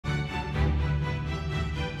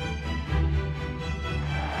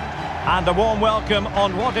And a warm welcome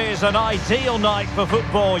on what is an ideal night for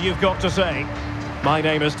football, you've got to say. My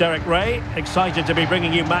name is Derek Ray, excited to be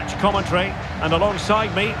bringing you match commentary. And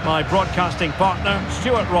alongside me, my broadcasting partner,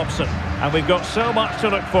 Stuart Robson. And we've got so much to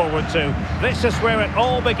look forward to. This is where it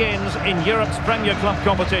all begins in Europe's Premier Club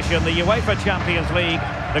competition, the UEFA Champions League,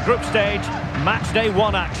 the group stage, match day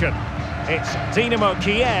 1 action. It's Dynamo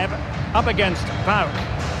Kyiv up against Paok.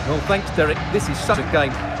 Well, thanks, Derek. This is such a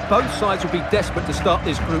game. Both sides will be desperate to start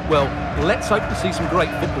this group well. Let's hope to see some great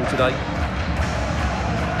football today.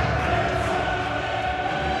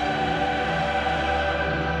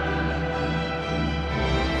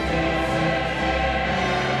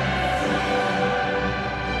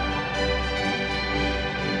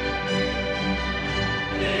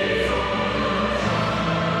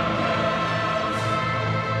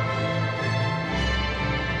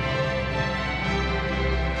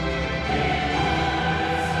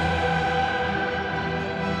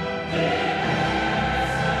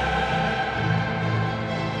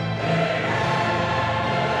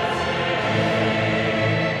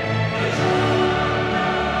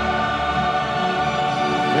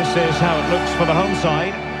 This is how it looks for the home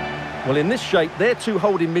side. Well, in this shape, their two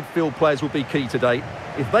holding midfield players will be key today.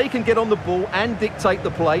 If they can get on the ball and dictate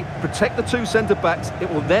the play, protect the two centre-backs, it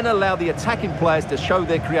will then allow the attacking players to show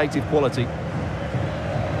their creative quality.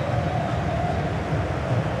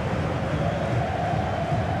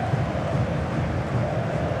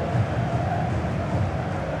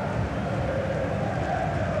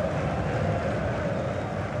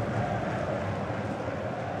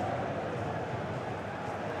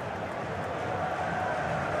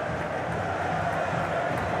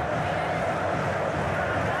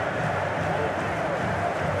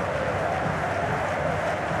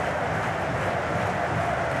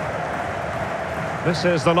 This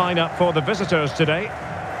is the lineup for the visitors today.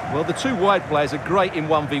 Well, the two wide players are great in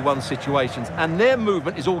 1v1 situations, and their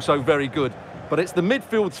movement is also very good. But it's the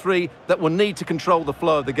midfield three that will need to control the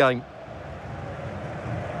flow of the game.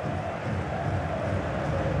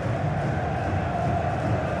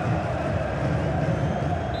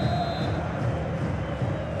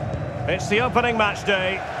 It's the opening match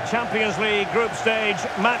day. Champions League group stage,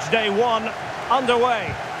 match day 1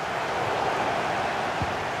 underway.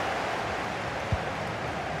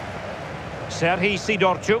 Serhii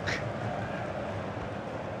Sidorchuk.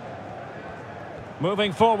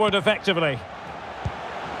 Moving forward effectively.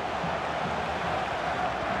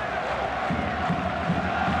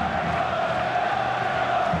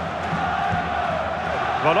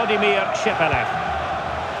 Volodymyr Shepelev.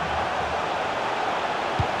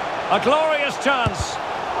 A glorious chance.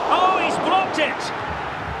 Oh, he's blocked it.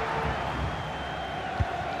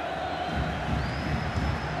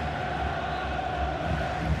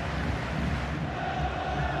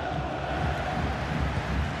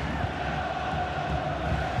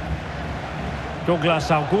 Douglas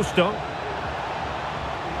Augusto.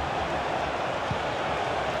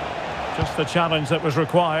 Just the challenge that was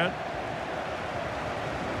required.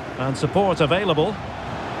 And support available.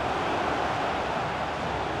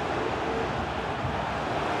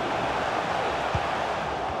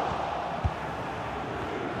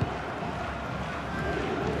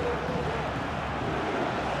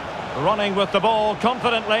 Running with the ball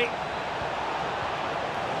confidently.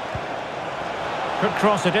 Could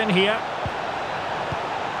cross it in here.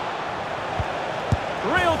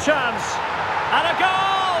 Real chance. And a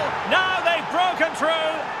goal! Now they've broken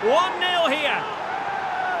through. 1-0 here.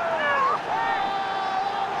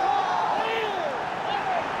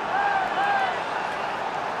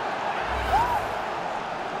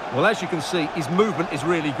 Well, as you can see, his movement is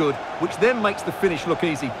really good, which then makes the finish look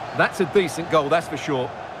easy. That's a decent goal, that's for sure.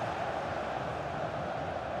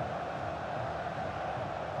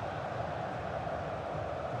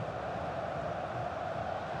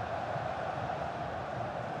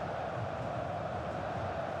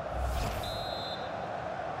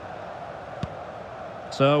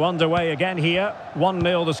 So underway again here,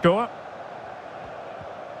 1-0 the score.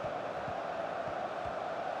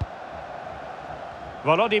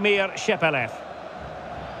 Volodymyr Shepelev.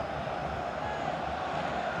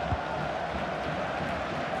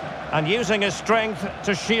 And using his strength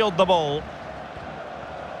to shield the ball.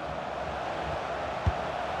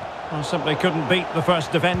 Well, simply couldn't beat the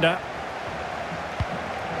first defender.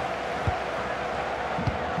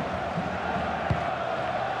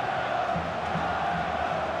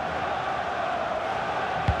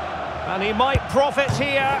 And he might profit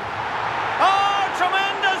here. Oh,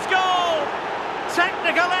 tremendous goal!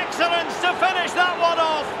 Technical excellence to finish that one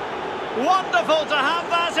off. Wonderful to have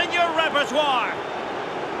that in your repertoire.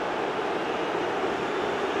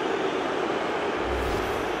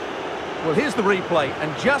 Well, here's the replay,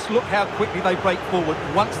 and just look how quickly they break forward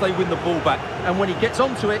once they win the ball back. And when he gets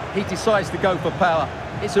onto it, he decides to go for power.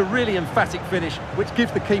 It's a really emphatic finish, which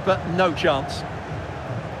gives the keeper no chance.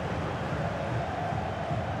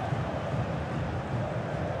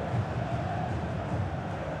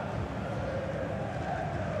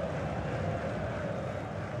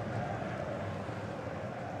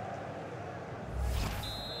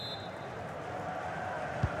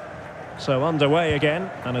 So underway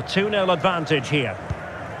again, and a 2-0 advantage here.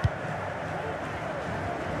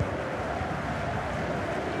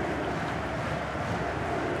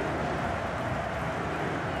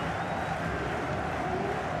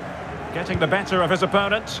 Getting the better of his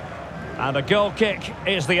opponent, and a goal kick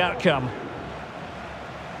is the outcome.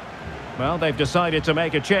 Well, they've decided to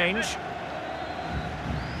make a change.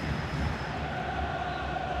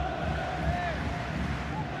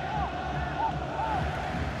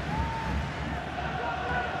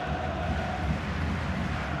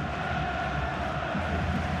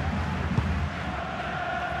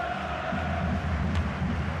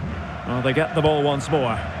 Well, they get the ball once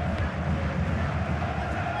more.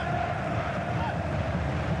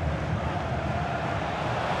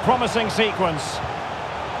 Promising sequence.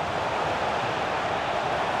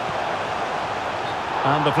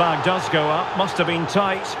 And the flag does go up. Must have been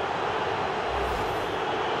tight.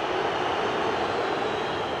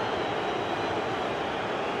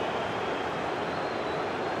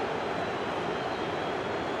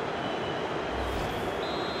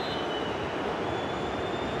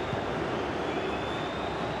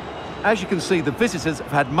 As you can see, the visitors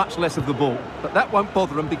have had much less of the ball, but that won't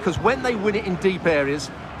bother them because when they win it in deep areas,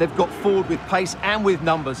 they've got forward with pace and with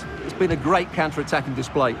numbers. It's been a great counter-attacking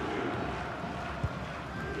display.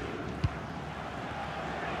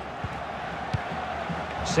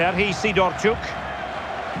 Serhii Sidorchuk.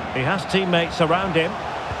 He has teammates around him.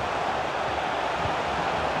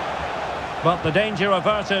 But the danger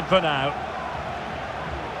averted for now.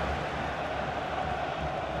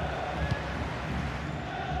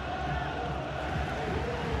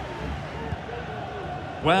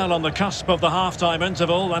 Well, on the cusp of the half-time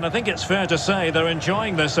interval, and I think it's fair to say they're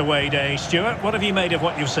enjoying this away day. Stuart, what have you made of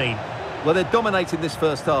what you've seen? Well, they're dominating this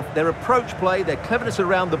first half. Their approach play, their cleverness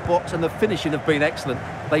around the box and the finishing have been excellent.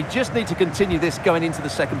 They just need to continue this going into the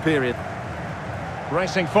second period.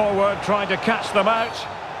 Racing forward, trying to catch them out.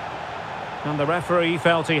 And the referee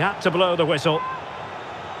felt he had to blow the whistle.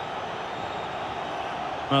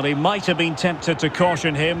 Well, he might have been tempted to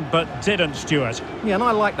caution him, but didn't, Stuart. Yeah, and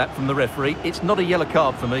I like that from the referee. It's not a yellow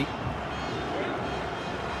card for me.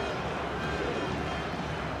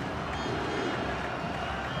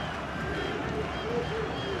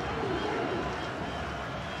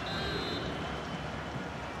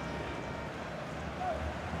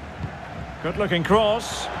 Good-looking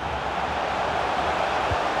cross.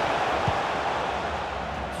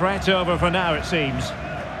 Threat over for now, it seems.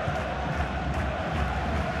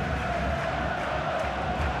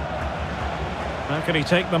 How can he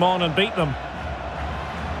take them on and beat them?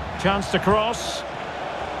 Chance to cross.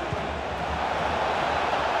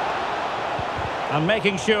 And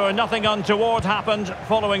making sure nothing untoward happened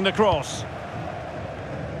following the cross.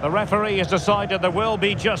 The referee has decided there will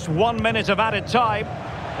be just 1 minute of added time.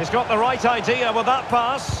 He's got the right idea with that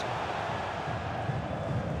pass.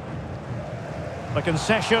 The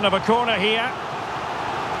concession of a corner here.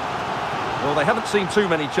 Well, they haven't seen too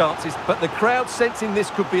many chances, but the crowd sensing this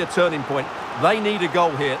could be a turning point. They need a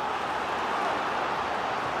goal here.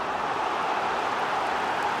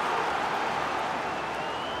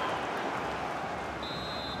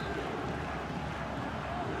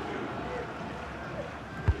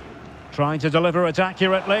 Trying to deliver it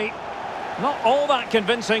accurately. Not all that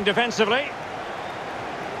convincing defensively.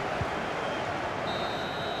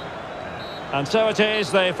 And so it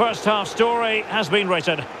is, the first half story has been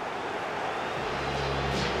written.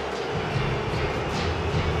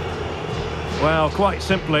 Well, quite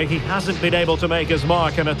simply, he hasn't been able to make his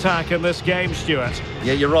mark and attack in this game, Stuart.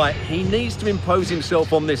 Yeah, you're right. He needs to impose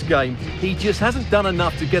himself on this game. He just hasn't done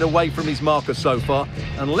enough to get away from his marker so far.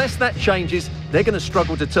 Unless that changes, they're going to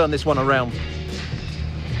struggle to turn this one around.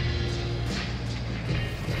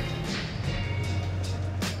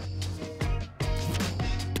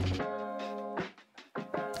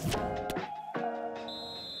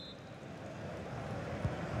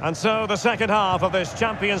 And so the second half of this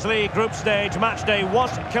Champions League group stage match day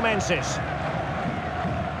 1 commences.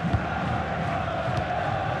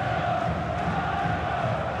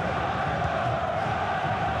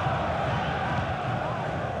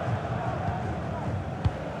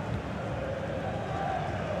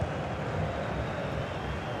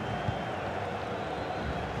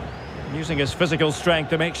 Using his physical strength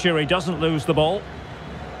to make sure he doesn't lose the ball.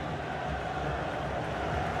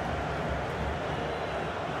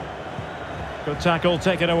 Good tackle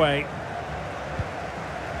taken away.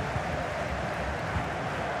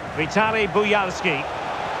 Vitaly Buyalski.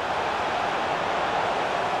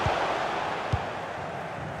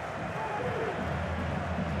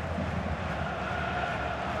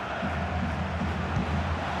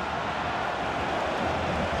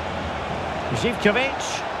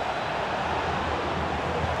 Zivkovic.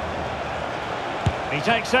 He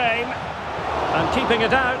takes aim and keeping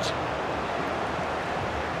it out.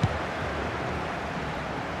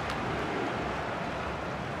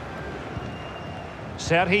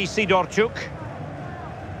 Serhii Sidorchuk.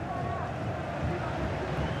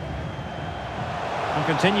 And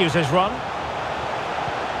continues his run.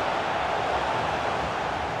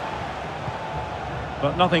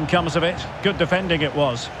 But nothing comes of it. Good defending it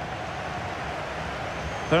was.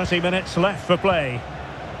 30 minutes left for play.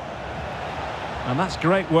 And that's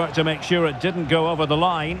great work to make sure it didn't go over the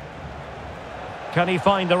line. Can he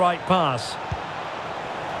find the right pass?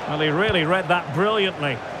 Well, he really read that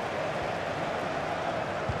brilliantly.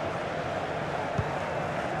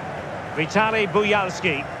 Vitaly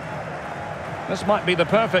Buyalski. This might be the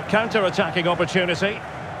perfect counter-attacking opportunity.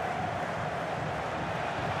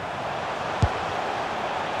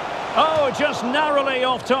 Oh, just narrowly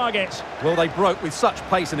off target. Well, they broke with such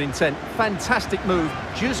pace and intent. Fantastic move,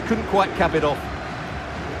 just couldn't quite cap it off.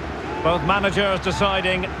 Both managers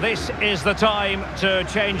deciding this is the time to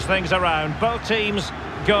change things around. Both teams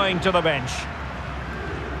going to the bench.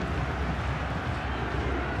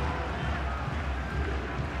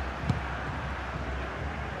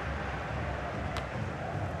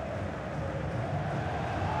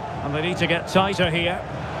 And they need to get tighter here.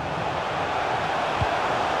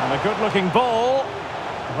 And a good-looking ball.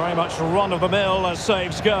 Very much run-of-the-mill as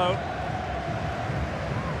saves go.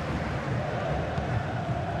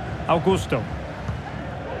 Augusto.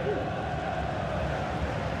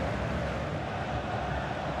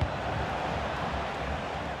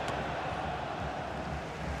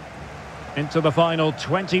 Into the final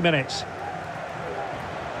 20 minutes.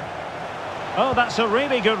 Oh, that's a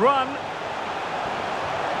really good run.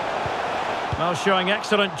 Well, showing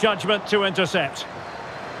excellent judgment to intercept.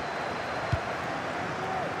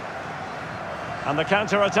 And the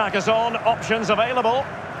counter-attack is on, options available.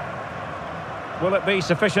 Will it be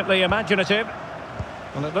sufficiently imaginative?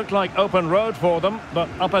 Well, it looked like open road for them, but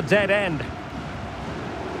up a dead end.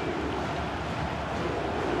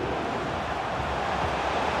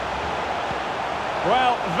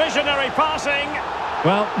 Well, visionary passing.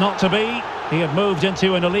 Well, not to be. He had moved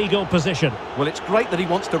into an illegal position. Well, it's great that he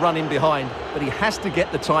wants to run in behind, but he has to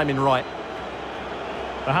get the timing right.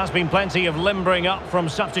 There has been plenty of limbering up from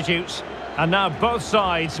substitutes. And now both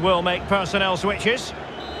sides will make personnel switches.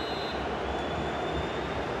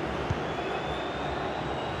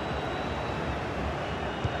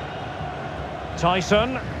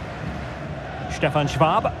 Tyson. Stefan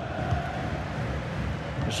Schwab.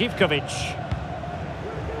 Zivkovic.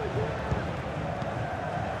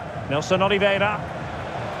 Nelson Oliveira.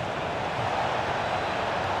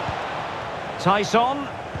 Tyson.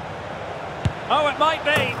 Oh, it might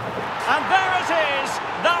be. And there it is.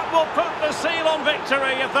 That will put the seal on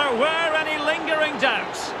victory if there were any lingering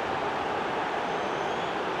doubts.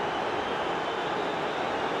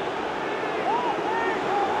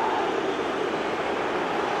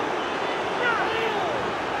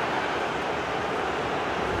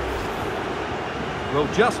 Well,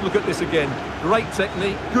 just look at this again. Great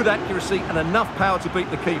technique, good accuracy, and enough power to beat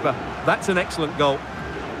the keeper. That's an excellent goal.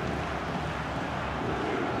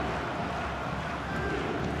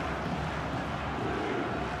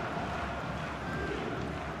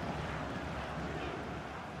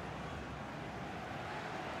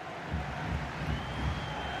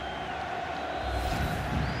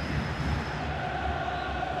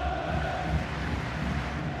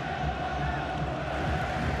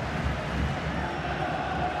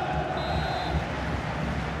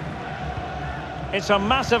 It's a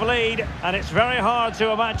massive lead, and it's very hard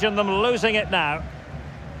to imagine them losing it now.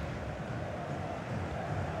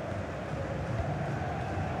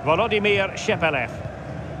 Volodymyr Shepelev.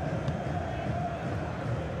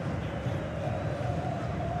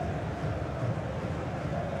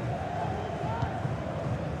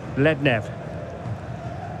 Lednev.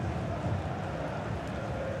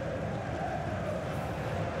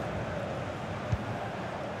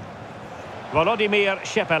 Volodymyr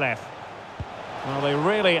Shepelev. Well, they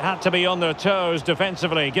really had to be on their toes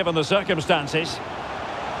defensively, given the circumstances.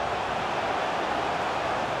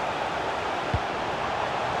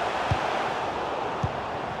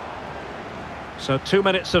 So 2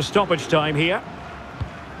 minutes of stoppage time here.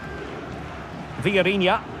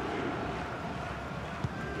 Vieirinha.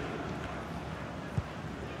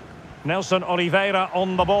 Nelson Oliveira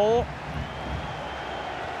on the ball.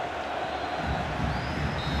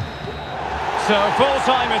 So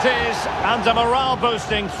full-time it is, and a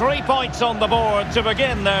morale-boosting 3 points on the board to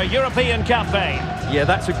begin their European campaign. Yeah,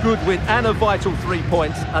 that's a good win and a vital 3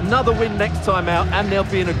 points. Another win next time out, and they'll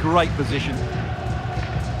be in a great position.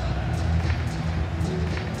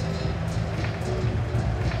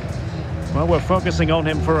 Well, we're focusing on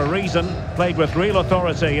him for a reason. Played with real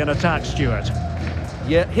authority in attack, Stuart.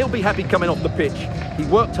 Yeah, he'll be happy coming off the pitch. He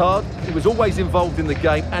worked hard, he was always involved in the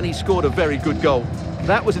game, and he scored a very good goal.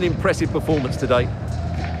 That was an impressive performance today.